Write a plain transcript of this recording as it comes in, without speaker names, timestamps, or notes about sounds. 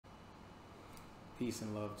Peace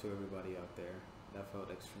and love to everybody out there. That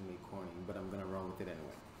felt extremely corny, but I'm gonna run with it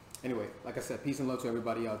anyway. Anyway, like I said, peace and love to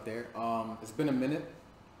everybody out there. It's been a minute.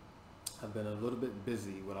 I've been a little bit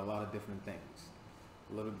busy with a lot of different things.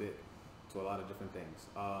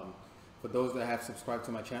 For those that have subscribed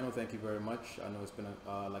to my channel, thank you very much. I know it's been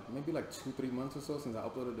maybe 2-3 months or so since I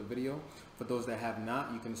uploaded the video. For those that have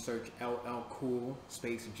not, you can search LL Cool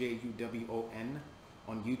space JUWON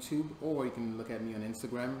on YouTube, or you can look at me on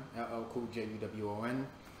Instagram, LL Cool JUWON.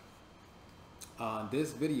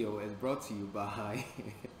 This video is brought to you by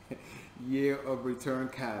Year of Return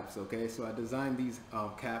caps. Okay, so I designed these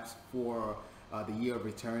caps for the Year of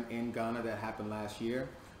Return in Ghana that happened last year.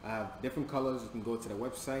 I have different colors. You can go to the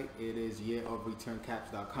website. It is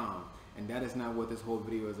yearofreturncaps.com, and that is not what this whole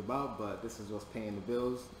video is about, but this is what's paying the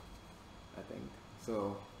bills, I think.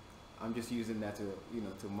 So I'm just using that to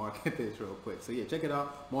to market this real quick. So yeah, check it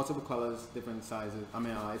out. Multiple colors, different sizes. I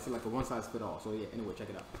mean, it's like a one size fit all. So yeah, anyway, check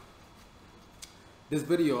it out. This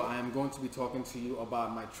video, I am going to be talking to you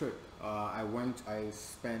about my trip. I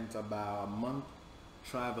spent about a month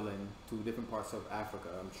traveling to different parts of Africa.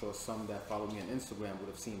 I'm sure some that follow me on Instagram would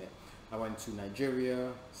have seen it. I went to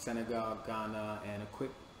Nigeria, Senegal, Ghana, and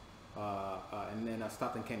and then I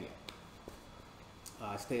stopped in Kenya.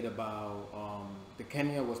 I stayed about, the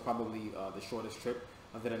Kenya was probably the shortest trip.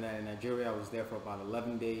 Other than that, in Nigeria, I was there for about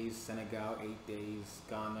 11 days, Senegal, 8 days,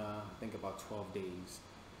 Ghana, I think about 12 days.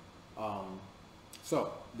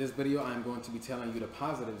 So this video, I'm going to be telling you the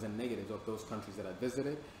positives and negatives of those countries that I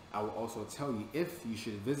visited. I will also tell you if you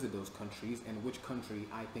should visit those countries and which country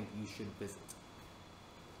I think you should visit.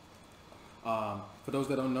 For those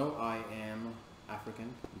that don't know, I am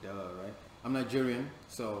African, right? I'm Nigerian,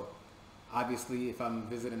 so obviously if I'm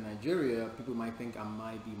visiting Nigeria, people might think I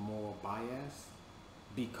might be more biased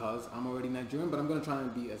because I'm already Nigerian, but I'm going to try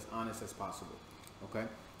and be as honest as possible, okay?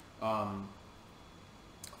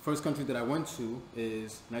 First country that I went to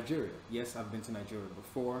is Nigeria. Yes, I've been to Nigeria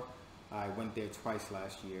before. I went there twice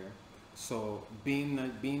last year. So being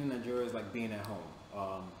in Nigeria is like being at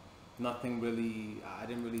home. Nothing really, I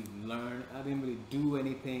didn't really learn, I didn't really do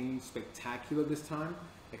anything spectacular this time,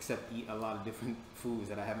 except eat a lot of different foods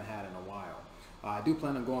that I haven't had in a while. I do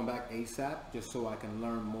plan on going back ASAP just so I can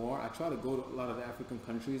learn more. I try to go to a lot of the African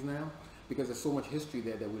countries now because there's so much history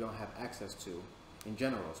there that we don't have access to in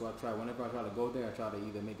general. So whenever I try to go there, I try to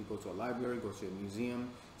either maybe go to a library, go to a museum,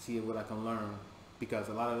 see what I can learn, because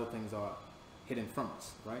a lot of those things are hidden from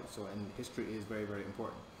us, right? So, and history is very, very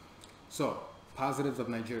important. So, positives of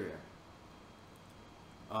Nigeria.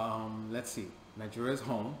 Let's see. Nigeria is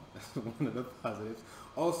home. That's one of the positives.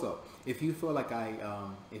 Also, if you feel like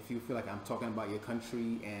I'm talking about your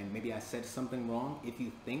country and maybe I said something wrong, if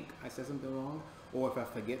you think I said something wrong, or if I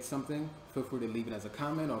forget something, feel free to leave it as a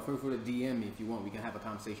comment or feel free to DM me if you want. We can have a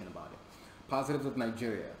conversation about it. Positives of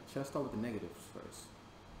Nigeria. Should I start with the negatives first?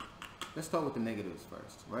 Let's start with the negatives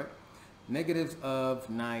first, right? Negatives of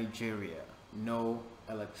Nigeria. No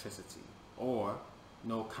electricity or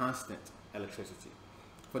no constant electricity.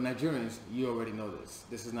 For Nigerians, you already know this.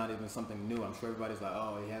 This is not even something new. I'm sure everybody's like,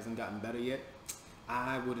 oh, it hasn't gotten better yet.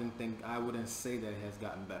 I wouldn't say that it has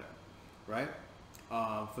gotten better, right?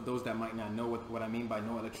 For those that might not know what I mean by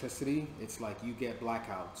no electricity, it's like you get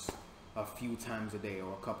blackouts a few times a day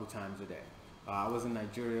or a couple times a day. I was in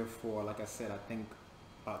Nigeria for, like I said, I think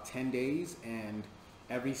about 10 days, and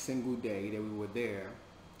every single day that we were there,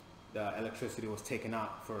 the electricity was taken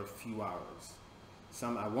out for a few hours.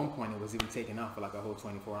 At one point, it was even taken out for like a whole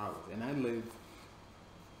 24 hours. And I live,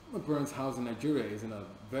 my parents' house in Nigeria is in a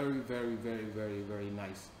very, very, very, very, very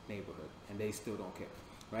nice neighborhood, and they still don't care,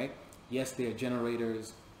 right? Yes, there are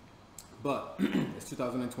generators, but it's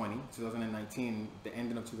 2020, 2019, the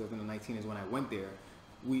ending of 2019 is when I went there.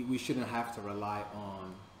 We shouldn't have to rely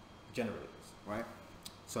on generators, right?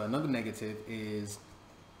 So another negative is,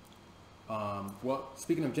 well,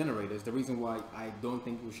 speaking of generators, the reason why I don't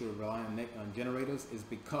think we should rely on generators is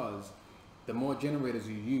because the more generators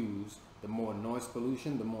you use, the more noise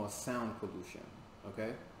pollution, the more sound pollution,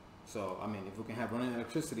 okay? So, I mean, if we can have running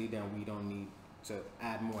electricity, then we don't need to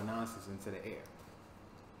add more nonsense into the air.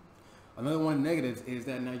 Another one of the negatives is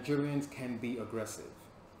that Nigerians can be aggressive.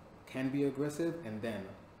 Can be aggressive and then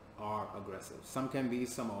are aggressive. Some can be,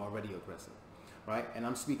 some are already aggressive, right? And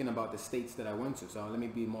I'm speaking about the states that I went to. So let me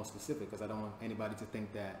be more specific because I don't want anybody to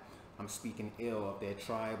think that I'm speaking ill of their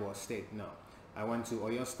tribe or state. No. I went to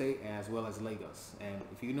Oyo State as well as Lagos. And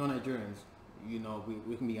if you know Nigerians, you know,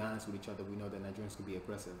 we can be honest with each other. We know that Nigerians can be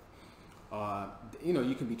aggressive. You know,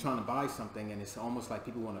 you can be trying to buy something and it's almost like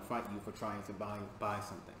people want to fight you for trying to buy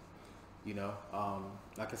something. You know,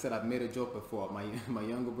 like I said, I've made a joke before. My my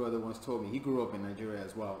younger brother once told me, he grew up in Nigeria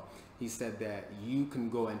as well. He said that you can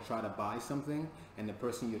go and try to buy something, and the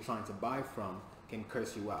person you're trying to buy from can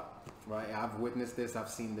curse you out. Right? I've witnessed this. I've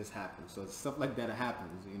seen this happen. So it's stuff like that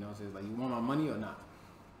happens. You know, so it's like, you want my money or not?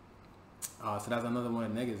 So that's another one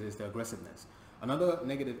of the negatives, is the aggressiveness. Another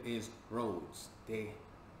negative is roads.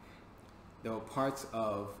 There were parts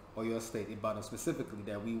of Oyo State, Ibadan specifically,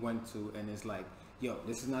 that we went to, and it's like, yo,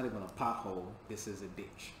 this is not even a pothole, this is a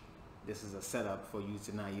ditch. This is a setup for you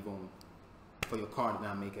to not even, for your car to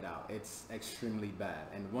not make it out. It's extremely bad.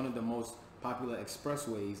 And one of the most popular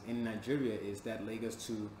expressways in Nigeria is that Lagos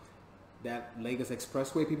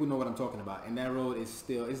Expressway. People know what I'm talking about. And that road is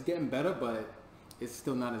still, it's getting better, but it's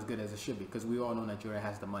still not as good as it should be, because we all know Nigeria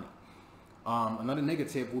has the money. Another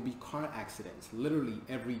negative will be car accidents. Literally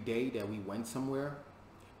every day that we went somewhere,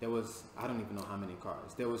 there was, I don't even know how many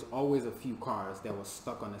cars. There was always a few cars that were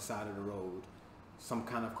stuck on the side of the road. Some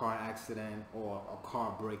kind of car accident or a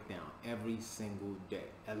car breakdown every single day.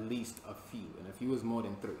 At least a few. And a few is more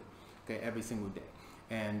than 3. Okay, every single day.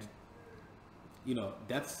 And, you know,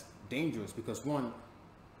 that's dangerous because, one,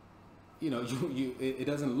 you know, it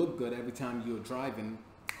doesn't look good every time you're driving.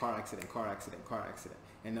 Car accident, car accident, car accident.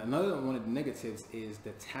 And another one of the negatives is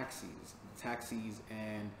the taxis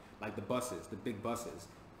and like the buses, the big buses.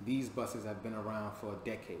 These buses have been around for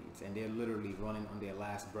decades, and they're literally running on their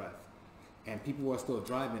last breath. And people are still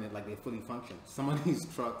driving it like they fully function. Some of these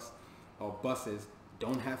trucks or buses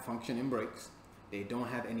don't have functioning brakes. They don't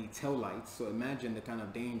have any tail lights. So imagine the kind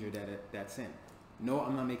of danger that's in. No,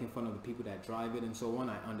 I'm not making fun of the people that drive it and so on.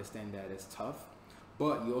 I understand that it's tough.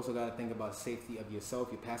 But you also got to think about safety of yourself,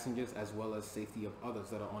 your passengers, as well as safety of others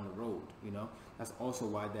that are on the road. You know, that's also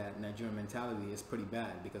why that Nigerian mentality is pretty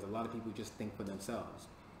bad, because a lot of people just think for themselves.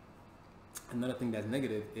 Another thing that's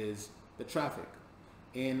negative is the traffic.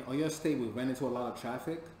 In Oyo State, we ran into a lot of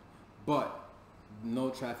traffic, but no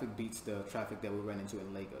traffic beats the traffic that we ran into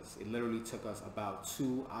in Lagos. It literally took us about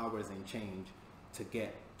 2 hours and change to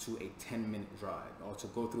get to a 10-minute drive, or to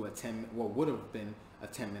go through what would have been a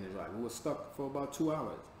 10-minute drive. We were stuck for about 2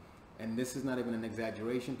 hours. And this is not even an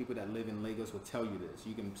exaggeration. People that live in Lagos will tell you this.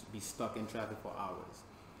 You can be stuck in traffic for hours.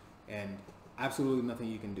 And absolutely nothing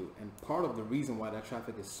you can do. And part of the reason why that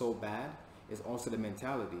traffic is so bad is also the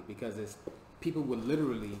mentality, because people would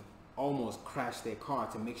literally almost crash their car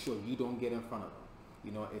to make sure you don't get in front of them.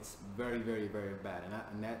 You know, it's very, very, very bad.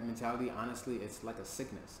 And that mentality, honestly, it's like a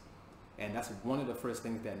sickness. And that's one of the first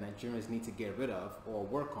things that Nigerians need to get rid of or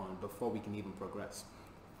work on before we can even progress.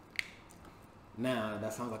 Now,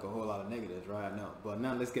 that sounds like a whole lot of negatives, right? I know. But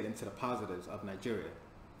now let's get into the positives of Nigeria.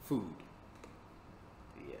 Food.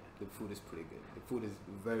 Yeah, the food is pretty good. The food is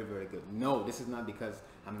very, very good. No, this is not because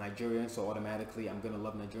I'm Nigerian, so automatically I'm going to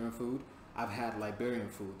love Nigerian food. I've had Liberian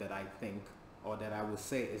food that I think, or that I would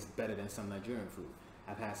say, is better than some Nigerian food.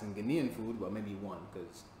 I've had some Ghanaian food, well, maybe one,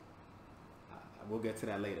 because we'll get to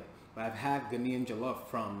that later. But I've had Ghanaian jollof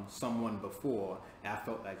from someone before, and I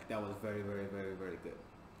felt like that was very, very, very, very good.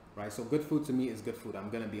 Right? So good food to me is good food. I'm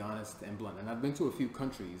going to be honest and blunt. And I've been to a few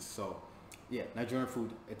countries, so yeah, Nigerian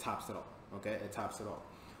food, it tops it all. Okay? It tops it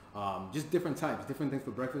all. Just different types, different things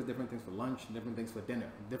for breakfast, different things for lunch, different things for dinner,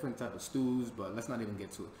 different type of stews, but let's not even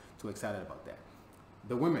get too excited about that.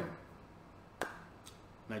 The women.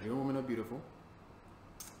 Nigerian women are beautiful.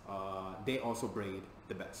 They also braid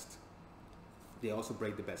the best. They also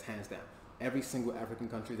braid the best, hands down. Every single African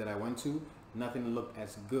country that I went to, nothing looked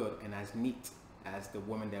as good and as neat as the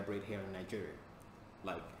women that braid hair in Nigeria.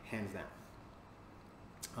 Like, hands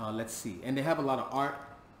down. Let's see. And they have a lot of art,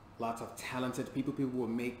 lots of talented people. People will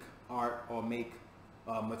make art or make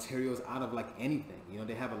materials out of like anything. You know,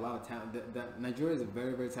 they have a lot of talent. Nigeria is a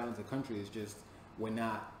very, very talented country. It's just, we're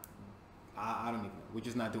not, I don't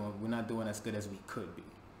even know. We're not doing as good as we could be,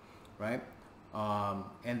 right?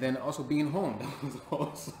 And then also being home. That was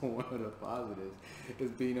also one of the positives,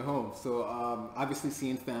 is being home. So obviously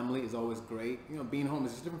seeing family is always great. You know, being home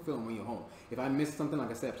is just a different feeling when you're home. If I missed something, like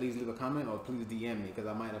I said, please leave a comment or please DM me, because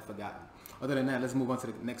I might have forgotten. Other than that, let's move on to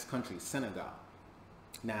the next country, Senegal.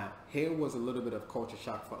 Now, here was a little bit of culture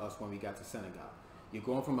shock for us when we got to Senegal. You're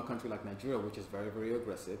going from a country like Nigeria, which is very, very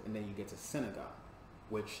aggressive, and then you get to Senegal,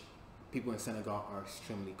 which people in Senegal are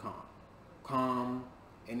extremely calm.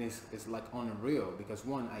 And it's like unreal, because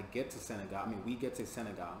one, we get to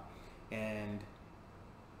Senegal, and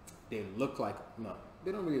they look like, no,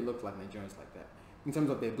 they don't really look like Nigerians like that. In terms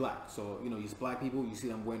of they're black. So, you know, these black people, you see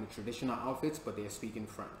them wearing the traditional outfits, but they're speaking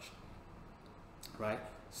French. Right?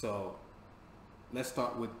 So let's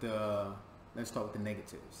start with the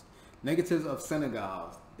negatives. Negatives of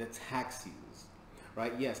Senegal, the taxis.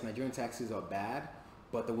 Right? Yes, Nigerian taxis are bad,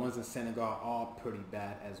 but the ones in Senegal are pretty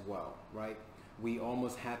bad as well, right? We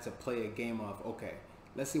almost had to play a game of, okay,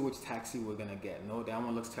 let's see which taxi we're gonna get. No, that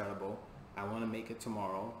one looks terrible. I want to make it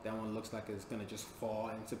tomorrow. That one looks like it's gonna just fall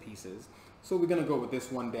into pieces. So we're gonna go with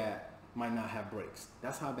this one that might not have brakes.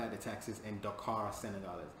 That's how bad the taxis in Dakar,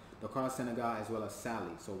 Senegal is. Dakar, Senegal, as well as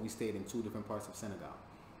Sali. So we stayed in 2 different parts of Senegal.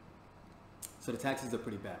 So the taxis are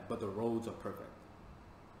pretty bad, but the roads are perfect.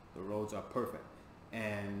 The roads are perfect.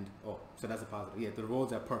 And, oh, so that's a positive. Yeah, the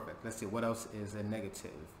roads are perfect. Let's see, what else is a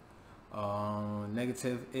negative?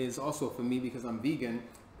 Negative is also for me, because I'm vegan,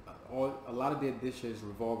 a lot of their dishes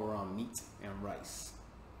revolve around meat and rice,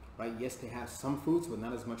 right? Yes, they have some fruits, but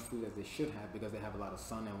not as much fruit as they should have because they have a lot of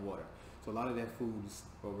sun and water. So a lot of their foods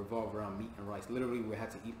will revolve around meat and rice. Literally, we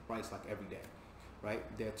had to eat rice like every day,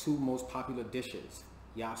 right? Their 2 most popular dishes,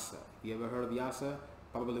 yassa. You ever heard of yassa?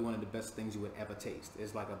 Probably one of the best things you would ever taste.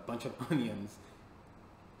 It's like a bunch of onions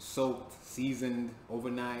soaked, seasoned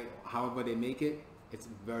overnight, however they make it. It's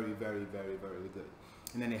very, very, very, very good.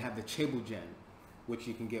 And then they have the chebujen, which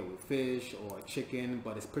you can get with fish or chicken,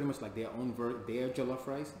 but it's pretty much like their own their jollof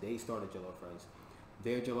rice. They started jollof rice.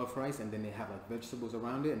 Their jollof rice, and then they have like vegetables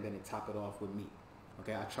around it, and then they top it off with meat.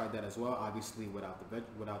 Okay, I tried that as well. Obviously, without the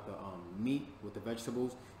meat, with the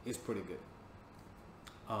vegetables, it's pretty good.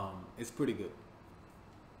 It's pretty good.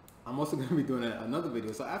 I'm also going to be doing another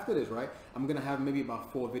video. So after this, right, I'm going to have maybe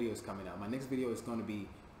about 4 videos coming out. My next video is going to be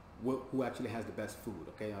who actually has the best food.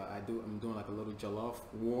 Okay, I'm doing like a little jollof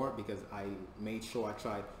war, because I made sure I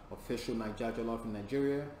tried official Niger jollof in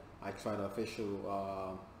Nigeria. I tried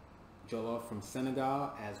official jollof from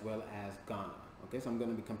Senegal, as well as Ghana. Okay, so I'm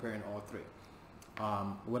going to be comparing all 3.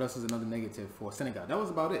 What else is another negative for Senegal? That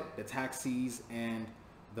was about it. The taxis and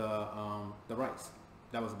the rice.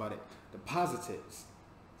 That was about it. The positives: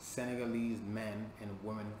 Senegalese men and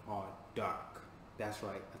women are dark. That's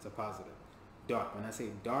right. That's a positive. Dark. When I say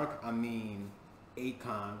dark, I mean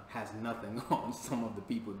Akon has nothing on some of the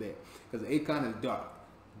people there, because Akon is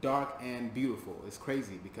dark and beautiful. It's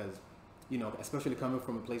crazy because, you know, especially coming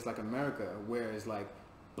from a place like America, where it's like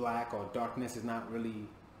black or darkness is not really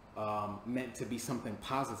meant to be something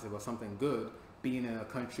positive or something good. Being in a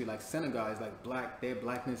country like Senegal is like their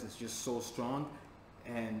blackness is just so strong,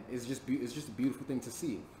 and it's just a beautiful thing to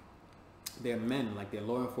see. They're men, like they're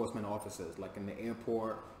law enforcement officers, like in the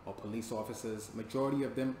airport, or police officers. Majority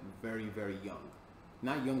of them very, very young.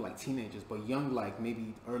 Not young like teenagers, but young like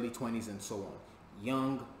maybe early 20s and so on.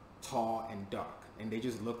 Young, tall, and dark. And they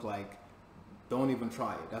just look like, don't even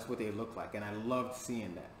try it. That's what they look like. And I loved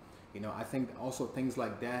seeing that. You know, I think also things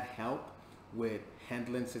like that help with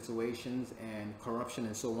handling situations and corruption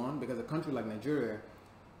and so on. Because a country like Nigeria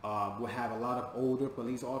will have a lot of older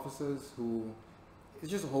police officers who, it's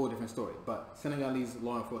just a whole different story. But Senegalese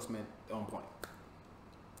law enforcement on point.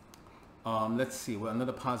 Let's see, well,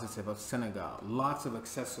 another positive of Senegal, lots of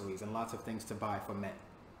accessories and lots of things to buy for men.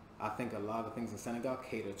 I think a lot of things in Senegal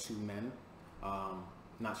cater to men.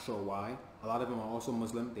 Not sure why. A lot of them are also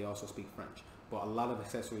Muslim. They also speak French. But a lot of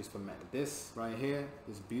accessories for men. This right here,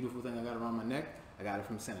 this beautiful thing I got around my neck, I got it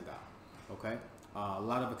from Senegal. Okay? A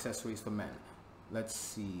lot of accessories for men. Let's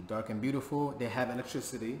see, dark and beautiful. They have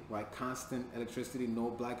electricity, right? Constant electricity,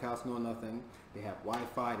 no blackouts, no nothing. They have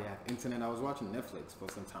Wi-Fi, they have internet. I was watching Netflix for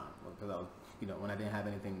some time because I was, you know, when I didn't have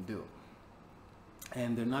anything to do.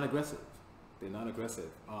 And they're not aggressive. They're not aggressive.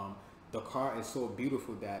 The car is so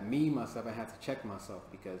beautiful that myself, I had to check myself,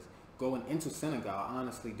 because going into Senegal, I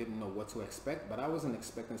honestly didn't know what to expect, but I wasn't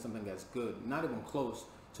expecting something that's good, not even close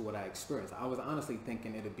to what I experienced. I was honestly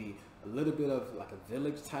thinking it'd be a little bit of like a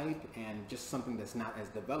village type and just something that's not as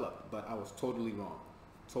developed, but I was totally wrong.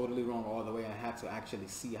 Totally wrong all the way. I had to actually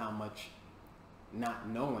see how much not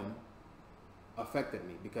knowing affected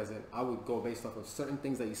me, because I would go based off of certain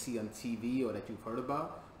things that you see on TV or that you've heard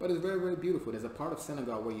about, but it's very, very beautiful. There's a part of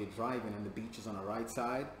Senegal where you're driving and the beach is on the right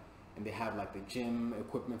side, and they have like the gym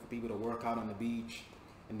equipment for people to work out on the beach,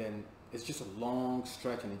 and then it's just a long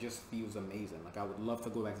stretch and it just feels amazing. Like I would love to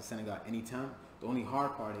go back to Senegal anytime. The only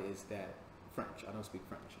hard part is that French. I don't speak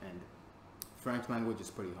French, and French language is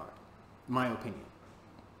pretty hard, my opinion.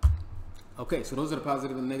 Okay, so those are the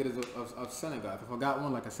positives and negatives of Senegal. If I forgot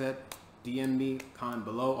one, like I said, DM me, comment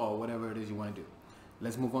below, or whatever it is you want to do.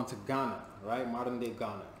 Let's move on to Ghana, right? Modern day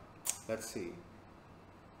Ghana. Let's see.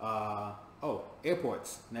 Oh,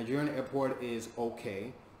 airports. Nigerian airport is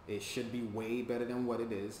okay. It should be way better than what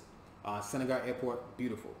it is. Senegal airport,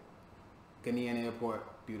 beautiful. Ghanaian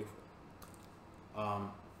airport, beautiful.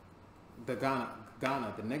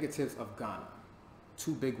 Ghana, the negatives of Ghana.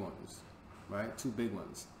 2 big ones, right? 2 big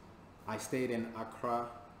ones. I stayed in Accra,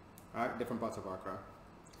 right? Different parts of Accra.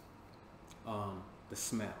 The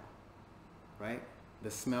smell, right? the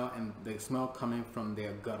smell coming from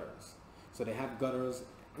their gutters. So they have gutters,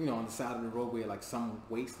 you know, on the side of the road where like some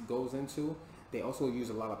waste goes into. They also use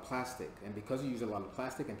a lot of plastic, and because you use a lot of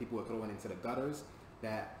plastic and people are throwing into the gutters,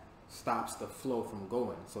 that stops the flow from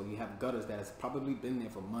going. So you have gutters that has probably been there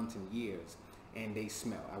for months and years, and they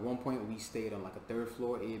smell. At one point we stayed on like a 3rd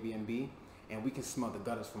floor Airbnb, and we can smell the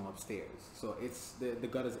gutters from upstairs. So it's the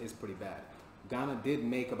gutters is pretty bad. Ghana did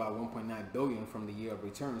make about 1.9 billion from the year of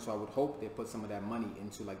return, so I would hope they put some of that money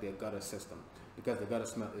into like their gutter system, because the gutter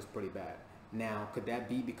smell is pretty bad. Now, could that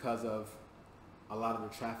be because of a lot of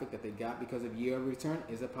the traffic that they got because of year of return?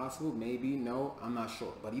 Is it possible? Maybe, no, I'm not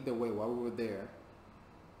sure. But either way, while we were there,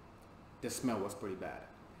 the smell was pretty bad.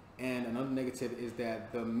 And another negative is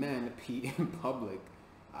that the men pee in public.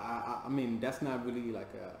 I mean, that's not really like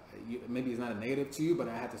maybe it's not a negative to you, but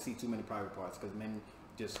I had to see too many private parts because men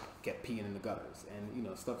just kept peeing in the gutters, and you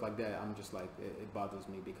know, stuff like that. I'm just like, it bothers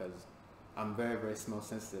me because I'm very, very smell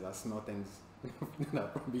sensitive. I smell things that I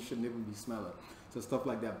probably shouldn't even be smelling. So stuff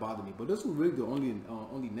like that bother me. But those were really the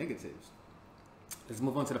only negatives. Let's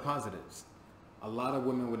move on to the positives. A lot of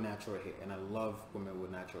women with natural hair, and I love women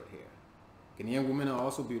with natural hair. Ghanaian women are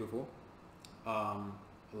also beautiful. A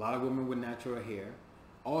lot of women with natural hair.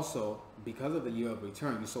 Also, because of the year of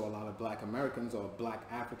return, you saw a lot of black Americans or black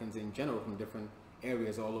Africans in general from different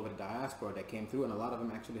areas all over the diaspora that came through, and a lot of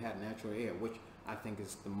them actually had natural hair, which I think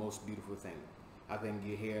is the most beautiful thing. I think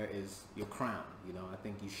your hair is your crown, you know. I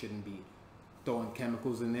think you shouldn't be throwing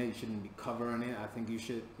chemicals in there. You shouldn't be covering it. I think you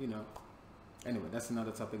should, you know. Anyway, that's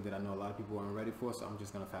another topic that I know a lot of people aren't ready for, so I'm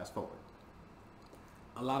just going to fast forward.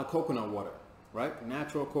 A lot of coconut water, right?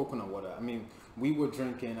 Natural coconut water. I mean, we were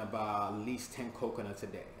drinking about at least 10 coconuts a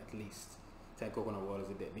day, at least 10 coconut waters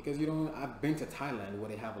a day. Because, you know, I've been to Thailand where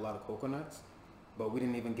they have a lot of coconuts, but we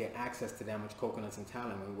didn't even get access to that much coconuts in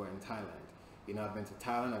Thailand when we were in Thailand. You know, I've been to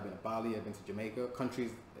Thailand, I've been to Bali, I've been to Jamaica,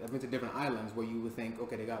 countries, I've been to different islands where you would think,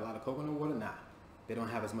 okay, they got a lot of coconut water. Nah, they don't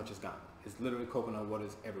have as much as Ghana. It's literally coconut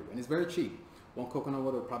waters everywhere. And it's very cheap. One coconut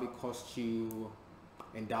water will probably cost you,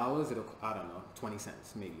 in dollars, it'll, I don't know, 20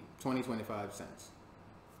 cents, maybe 20, 25 cents,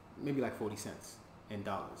 maybe like 40 cents in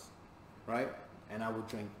dollars, right? And I would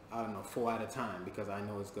drink, I don't know, 4 at a time because I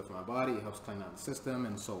know it's good for my body. It helps clean out the system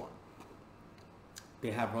and so on.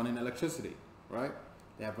 They have running electricity, right?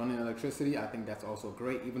 They have running electricity. I think that's also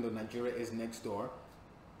great, even though Nigeria is next door.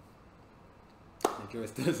 Nigeria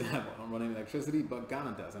doesn't have running electricity, but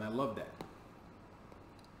Ghana does, and I love that.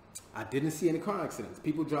 I didn't see any car accidents.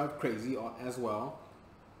 People drive crazy as well.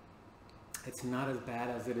 It's not as bad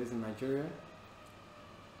as it is in Nigeria,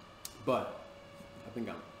 but I think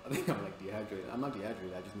I'm like dehydrated. I'm not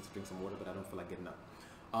dehydrated. I just need to drink some water, but I don't feel like getting up.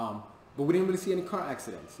 But we didn't really see any car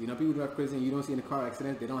accidents. You know, people drive crazy and you don't see any car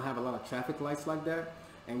accidents. They don't have a lot of traffic lights like that,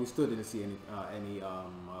 and we still didn't see any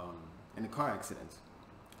car accidents.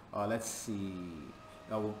 Let's see.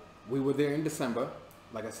 We were there in December.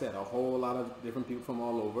 Like I said, a whole lot of different people from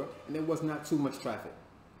all over, and there was not too much traffic,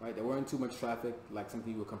 right? There weren't too much traffic like some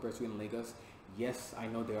people compare to in Lagos. Yes, I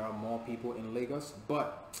know there are more people in Lagos,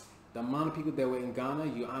 but the amount of people that were in Ghana,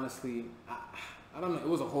 you honestly, I don't know, it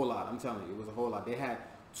was a whole lot. I'm telling you, it was a whole lot. They had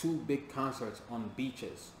 2 big concerts on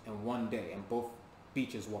beaches in one day, and both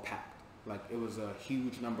beaches were packed. Like, it was a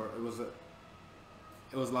huge number. It was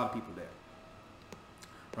a lot of people there.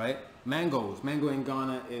 Right? Mango in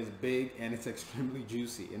Ghana is big and it's extremely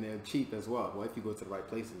juicy, and they're cheap as well. Well, if you go to the right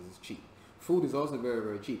places, it's cheap. Food is also very,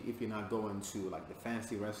 very cheap if you're not going to like the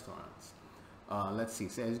fancy restaurants. Let's see.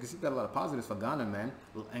 So as you can see, got a lot of positives for Ghana, man.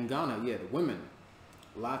 And Ghana, yeah, the women,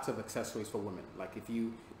 lots of accessories for women. Like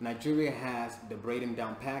Nigeria has the braiding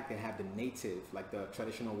down pack. They have the native, like the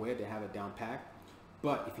traditional wear. They have it down pack.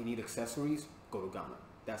 But if you need accessories, go to Ghana.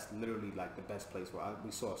 That's literally like the best place where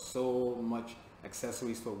we saw so much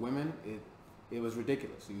accessories for women. It was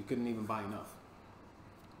ridiculous. So you couldn't even buy enough.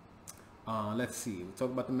 Let's see. We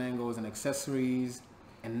talked about the mangoes and accessories,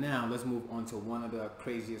 and now let's move on to one of the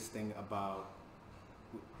craziest thing about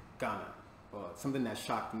Ghana, something that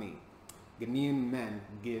shocked me. Ghanaian men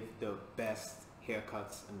give the best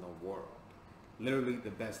haircuts in the world. Literally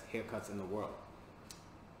the best haircuts in the world.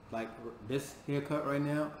 Like this haircut right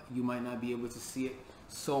now, you might not be able to see it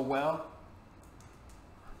so well,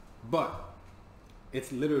 but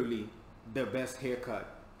it's literally the best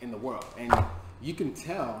haircut in the world. And you can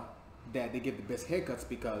tell that they give the best haircuts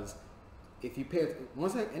because if you pay,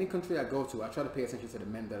 any country I go to, I try to pay attention to the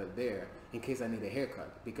men that are there in case I need a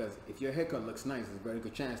haircut. Because if your haircut looks nice, there's a very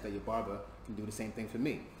good chance that your barber can do the same thing for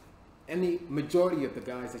me. And the majority of the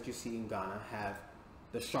guys that you see in Ghana have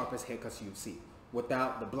the sharpest haircuts you'd see.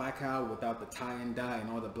 Without the black out, without the tie and dye and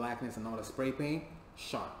all the blackness and all the spray paint,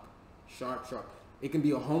 sharp, sharp, sharp. It can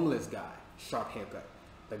be a homeless guy, sharp haircut.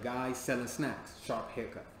 The guy selling snacks, sharp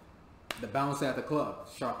haircut. The bouncer at the club,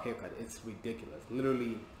 sharp haircut. It's ridiculous.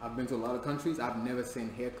 Literally, I've been to a lot of countries. I've never seen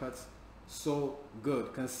haircuts so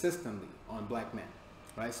good consistently on black men,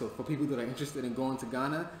 right? So for people that are interested in going to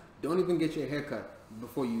Ghana, don't even get your haircut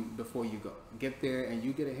before you go. Get there and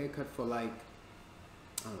you get a haircut for like,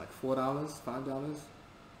 I don't know, like $4, $5.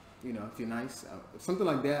 You know, if you're nice, something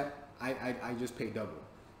like that. I just pay double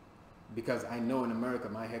because I know in America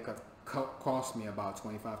my haircut cost me about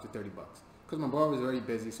 25 to 30 bucks because my barber is very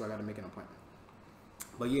busy, so I got to make an appointment.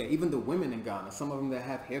 But yeah, even the women in Ghana, some of them that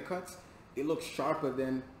have haircuts, they look sharper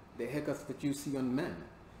than the haircuts that you see on men.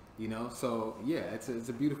 You know, so yeah, it's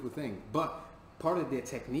a beautiful thing. But part of their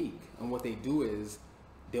technique and what they do is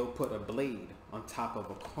they'll put a blade on top of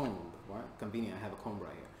a comb, right? Convenient, I have a comb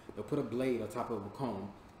right here. They'll put a blade on top of a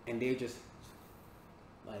comb, and they just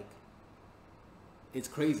like, it's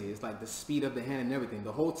crazy. It's like the speed of the hand and everything.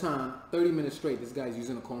 The whole time, 30 minutes straight, this guy's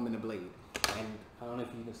using a comb and a blade. And I don't know if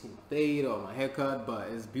you can see my fade or my haircut, but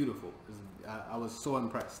it's beautiful. I was so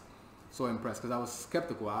impressed. So impressed because I was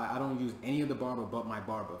skeptical. I don't use any of the barber but my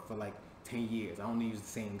barber for like 10 years. I only use the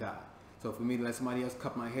same guy. So for me to let somebody else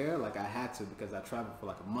cut my hair, like I had to because I traveled for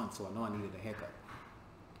like a month, so I know I needed a haircut.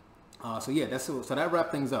 So yeah, so that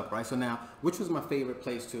wrapped things up, right? So now, which was my favorite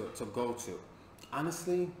place to go to?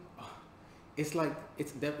 Honestly, it's like,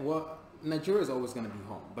 Nigeria is always going to be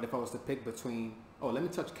home. But if I was to pick between, let me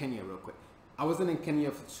touch Kenya real quick. I wasn't in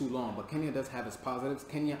Kenya for too long, but Kenya does have its positives.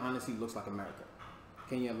 Kenya honestly looks like America.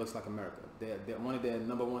 Kenya looks like America. One of their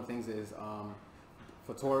number one things is,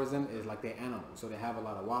 for tourism, is like their animals. So they have a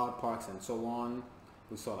lot of wild parks and so on.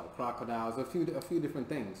 We saw like crocodiles, a few different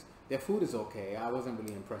things. Their food is okay. I wasn't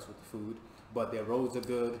really impressed with the food, but their roads are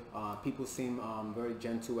good. People seem very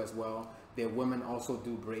gentle as well. Their women also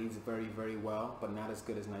do braids very, very well, but not as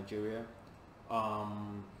good as Nigeria.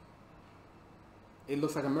 It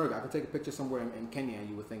looks like America. I could take a picture somewhere in Kenya and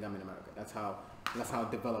you would think I'm in America. That's how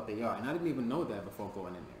developed they are. And I didn't even know that before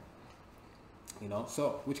going in there. You know,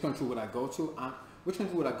 so which country would I go to? Which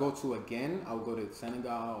country would I go to again? I would go to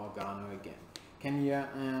Senegal or Ghana again. Kenya,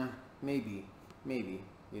 maybe,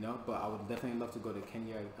 you know, but I would definitely love to go to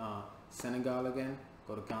Kenya, Senegal again,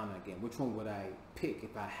 go to Ghana again. Which one would I pick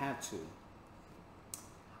if I had to?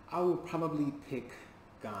 I would probably pick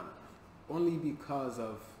Ghana, only because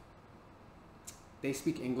of they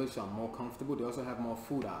speak English, so I'm more comfortable. They also have more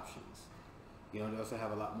food options. You know, they also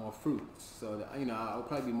have a lot more fruits. So, you know, I'll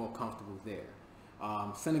probably be more comfortable there.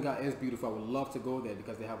 Senegal is beautiful. I would love to go there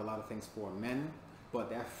because they have a lot of things for men. But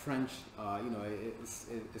that French, you know,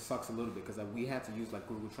 it sucks a little bit because we had to use like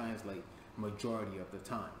Google Translate majority of the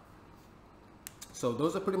time. So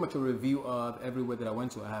those are pretty much a review of everywhere that I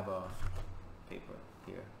went to. I have a paper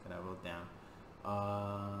here that I wrote down.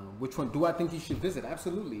 Which one do I think you should visit?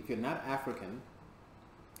 Absolutely. If you're not African,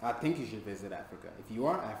 I think you should visit Africa. If you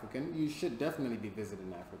are African, you should definitely be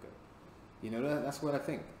visiting Africa. You know, that's what I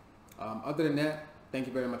think. Other than that, thank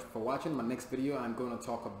you very much for watching. My next video, I'm going to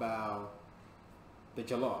talk about the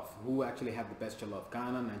jollof. Who actually have the best jollof?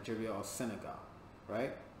 Ghana, Nigeria, or Senegal?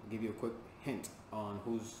 Right? I'll give you a quick hint on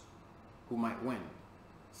who might win.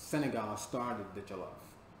 Senegal started the jollof.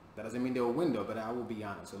 That doesn't mean they'll win though, but I will be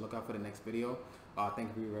honest. So look out for the next video.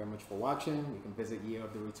 Thank you very much for watching. You can visit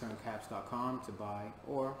yearofthereturncaps.com to buy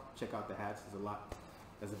or check out the hats. There's a lot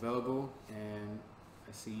that's available, and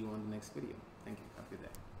I see you on the next video. Thank you. Have a good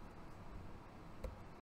day.